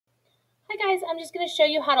guys, I'm just going to show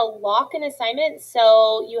you how to lock an assignment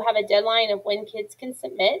so you have a deadline of when kids can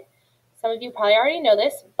submit. Some of you probably already know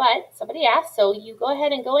this, but somebody asked, so you go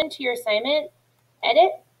ahead and go into your assignment,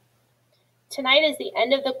 edit. Tonight is the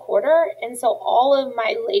end of the quarter, and so all of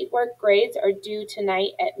my late work grades are due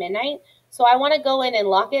tonight at midnight. So I want to go in and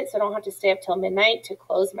lock it so I don't have to stay up till midnight to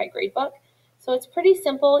close my grade book. So it's pretty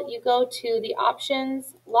simple. You go to the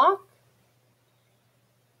options, lock.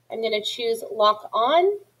 I'm going to choose lock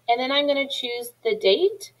on, and then I'm going to choose the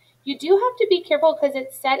date. You do have to be careful because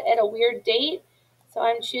it's set at a weird date. So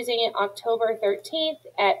I'm choosing it October 13th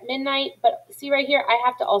at midnight. But see right here, I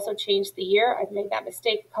have to also change the year. I've made that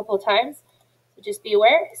mistake a couple of times. So just be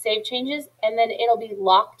aware, save changes, and then it'll be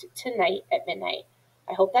locked tonight at midnight.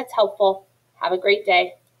 I hope that's helpful. Have a great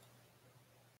day.